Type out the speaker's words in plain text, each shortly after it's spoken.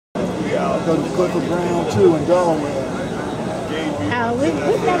I go to Wycliffe Gordon too in Delaware. We've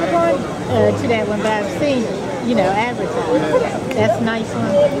never gone to that one, but I've seen, you know, advertised. Yeah. That's a nice one.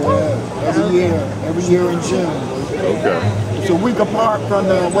 Yeah, every year in June. Okay. It's a week apart from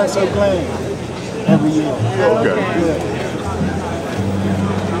the West Oak Lane every year. Okay. Yeah.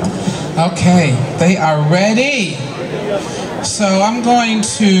 Okay, they are ready. So I'm going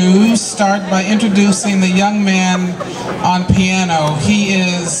to start by introducing the young man on piano. He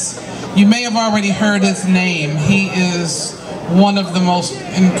is, you may have already heard his name. He is one of the most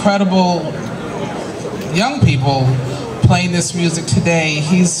incredible young people playing this music today.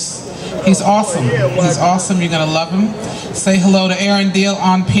 He's awesome. He's awesome. You're gonna love him. Say hello to Aaron Deal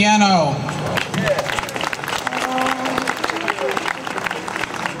on piano.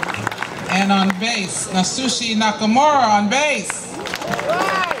 And on bass, Nasushi Nakamura on bass.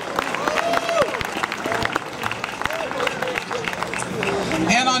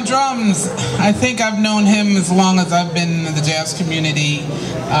 And on drums, I think I've known him as long as I've been in the jazz community.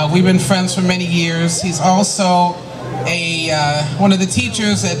 We've been friends for many years. He's also one of the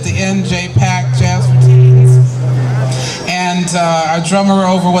teachers at the NJPAC Jazz for Teens. And our drummer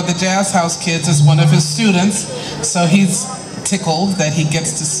over with the Jazz House Kids is one of his students. So he's tickled that he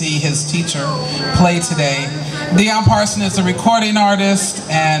gets to see his teacher play today. Dion Parson is a recording artist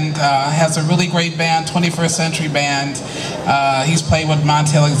and has a really great band, 21st Century Band. He's played with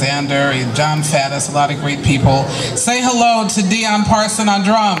Monte Alexander, John Faddis, a lot of great people. Say hello to Dion Parson on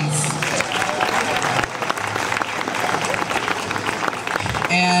drums.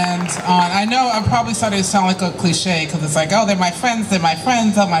 And I know I'm probably starting to sound like a cliche because it's like, oh, they're my friends, they're my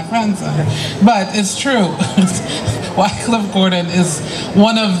friends, they're my friends. But it's true. Wycliffe Gordon is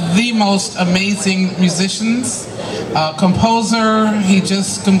one of the most amazing musicians, composer. He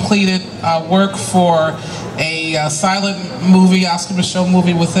just completed work for a silent movie, Oscar Micheaux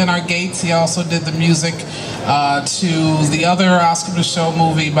movie, Within Our Gates. He also did the music to the other Oscar Micheaux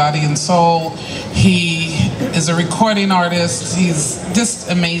movie, Body and Soul. He is a recording artist. He's just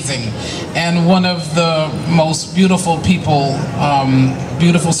amazing and one of the most beautiful people,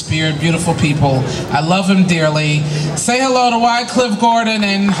 beautiful spirit, beautiful people. I love him dearly. Say hello to Wycliffe Gordon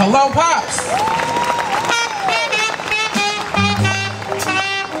and hello, Pops.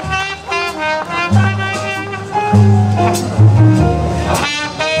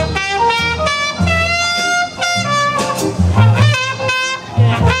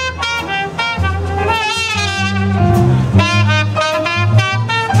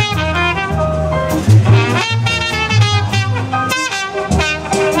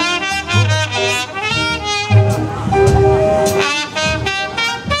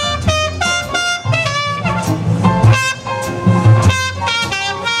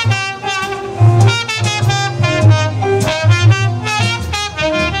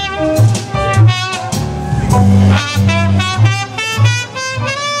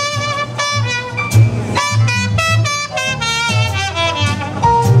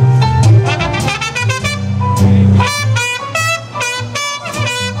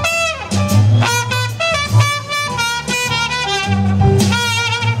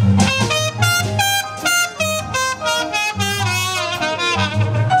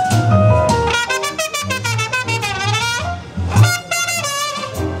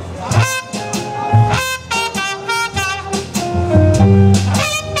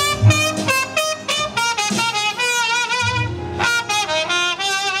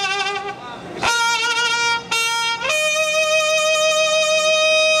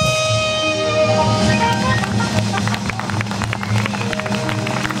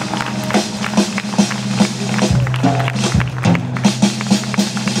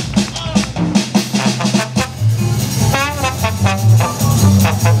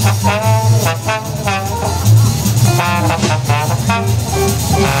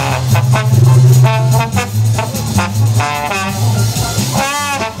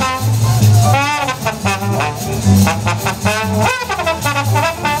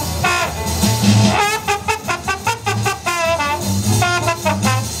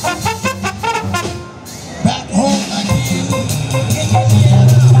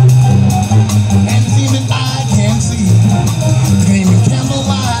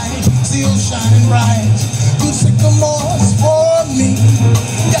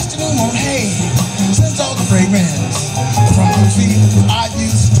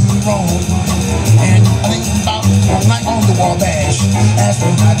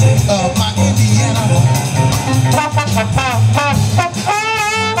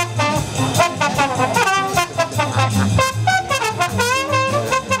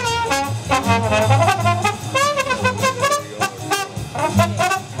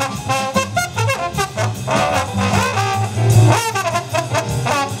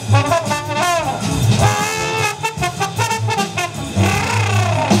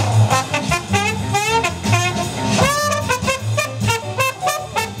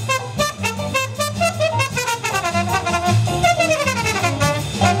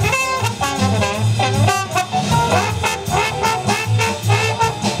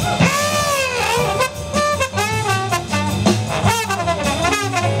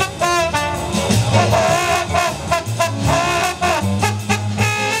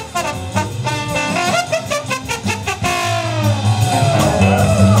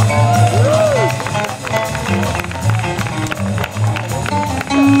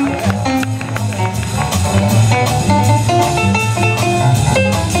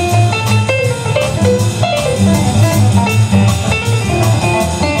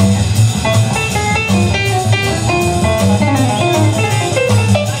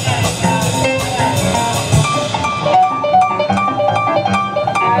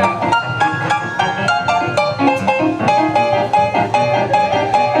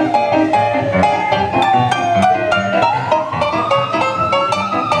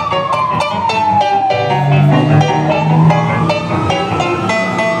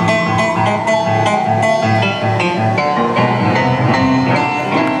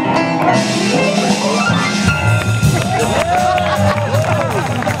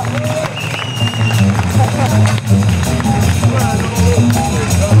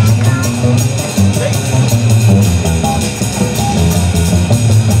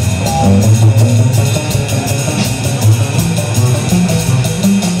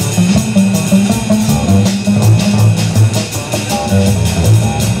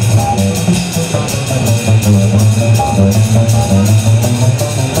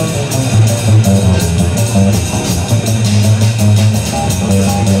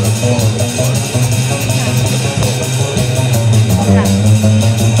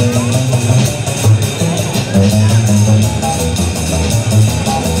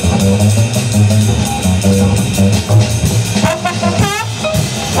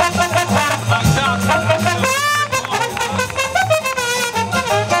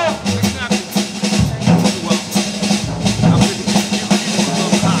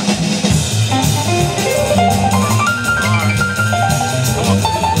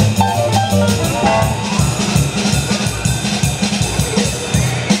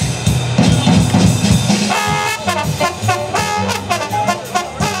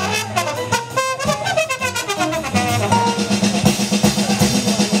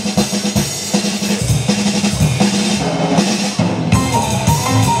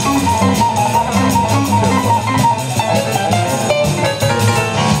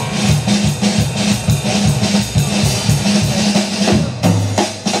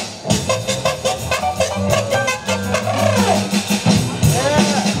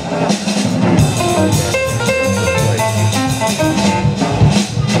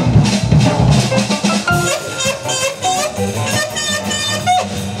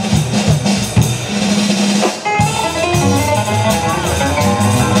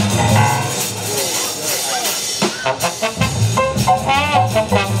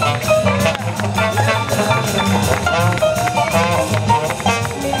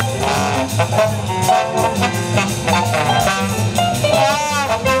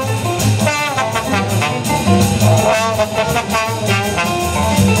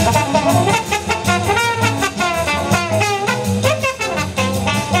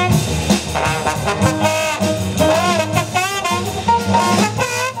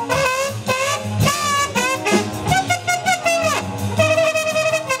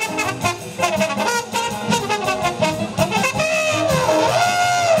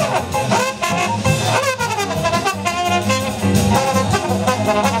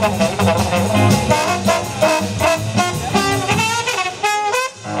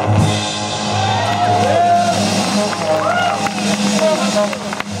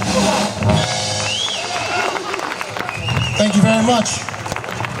 much.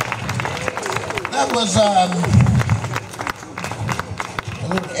 That was a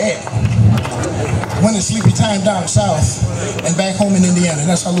little air. When it's sleepy time down south and back home in Indiana.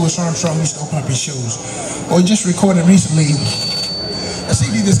 That's how Louis Armstrong used to open up his shows. Or he just recorded recently a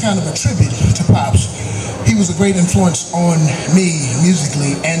CD that's kind of a tribute to Pops. He was a great influence on me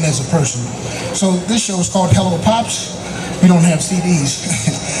musically and as a person. So this show is called Hello Pops. We don't have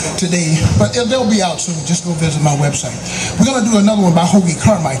CDs today, but they'll be out soon. Just go visit my website. We're going to do another one by Hoagie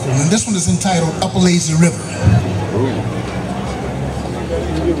Carmichael, and this one is entitled Up a Lazy River.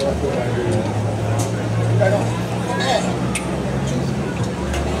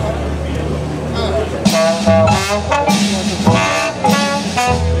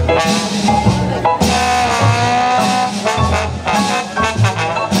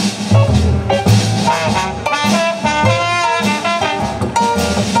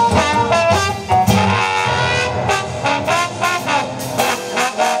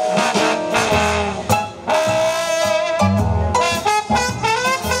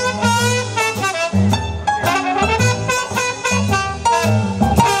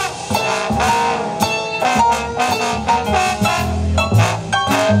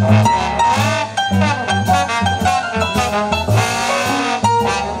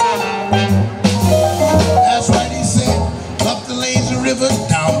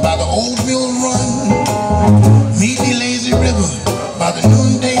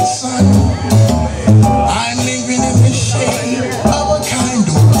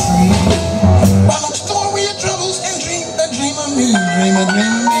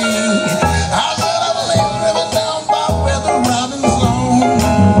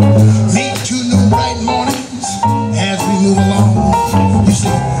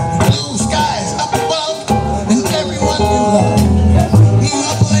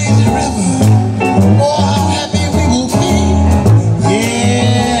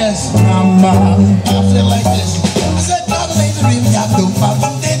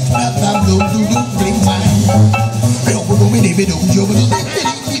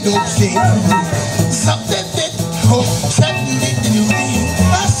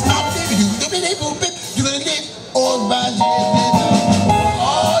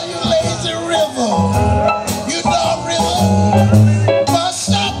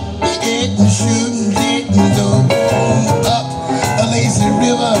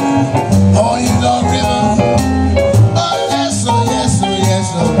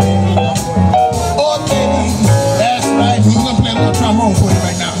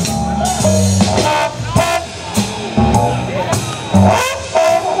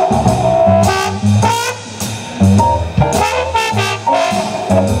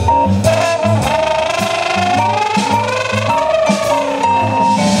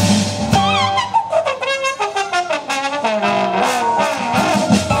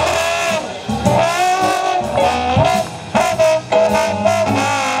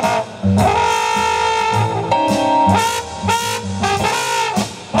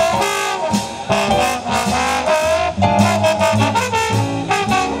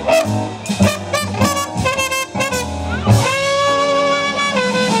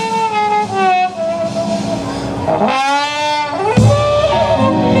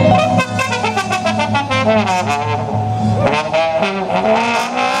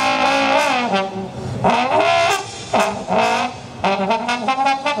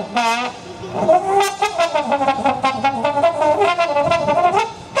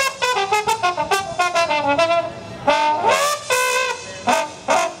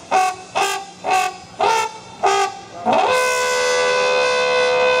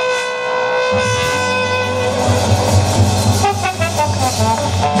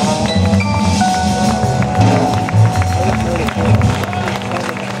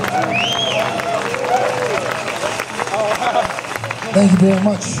 Thank you very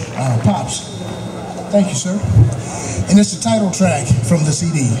much, Pops. Thank you, sir. And it's the title track from the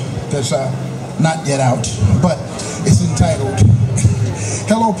CD that's not yet out, but it's entitled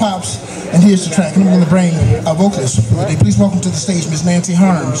Hello Pops, and here's the track. And I'm going to bring a vocalist for the day. Please welcome to the stage Miss Nancy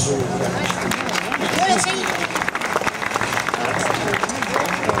Harms.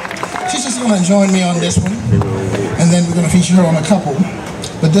 She's just going to join me on this one, and then we're going to feature her on a couple.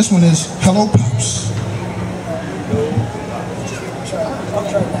 But this one is Hello Pops.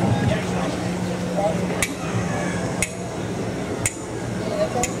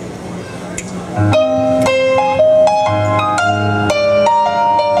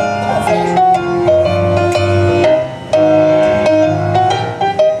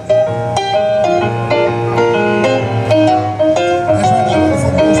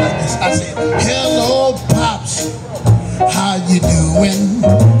 How you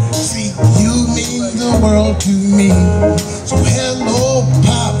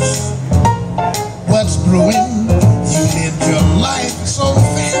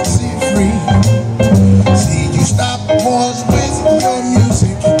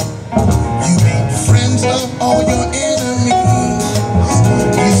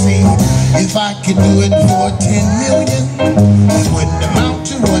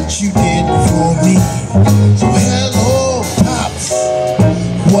So hello, Pops,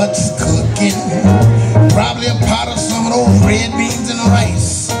 what's cooking? Probably a pot of some of those red beans and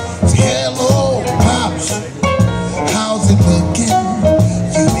rice. So hello, Pops, how's it looking?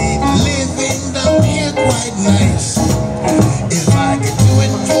 You made living down here quite nice. If I could do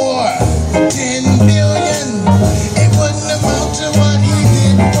it for 10 billion, it wouldn't amount to what he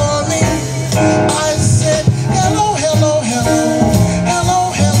did for me. I said, hello, hello, hello,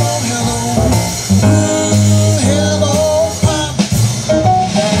 hello, hello, hello, hello, Pop.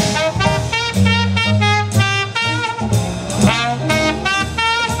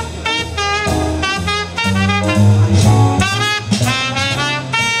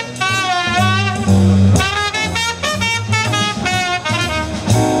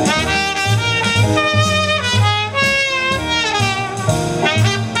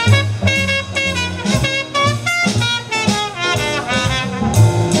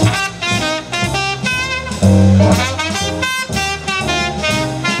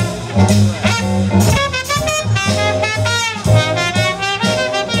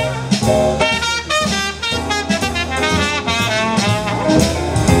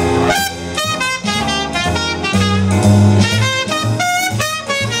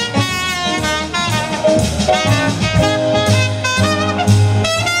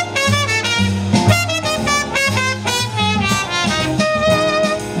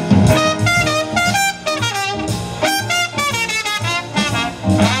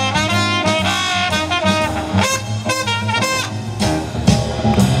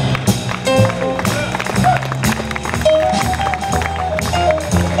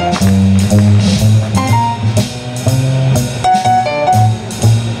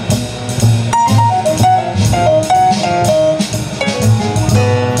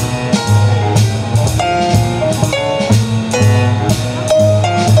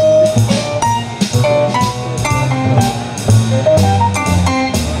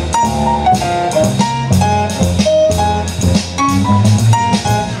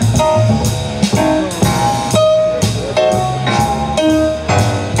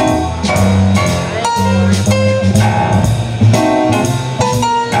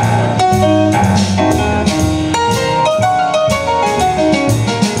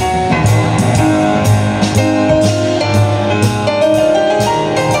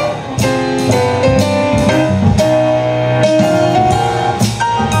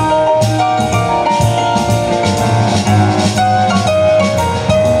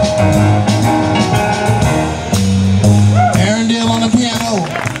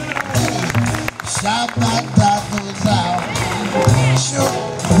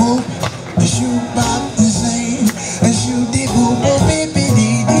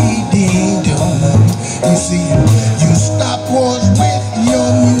 You see, you stopped wars with your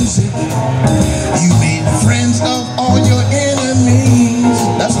music. You made friends of all your enemies.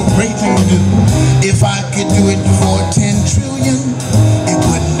 That's a great thing to do. If I could do it for 10 trillion, it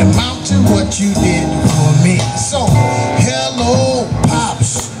wouldn't amount to what you did for me. So, hello,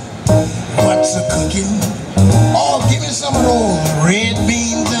 Pops, what's a cooking? Oh, give me some of those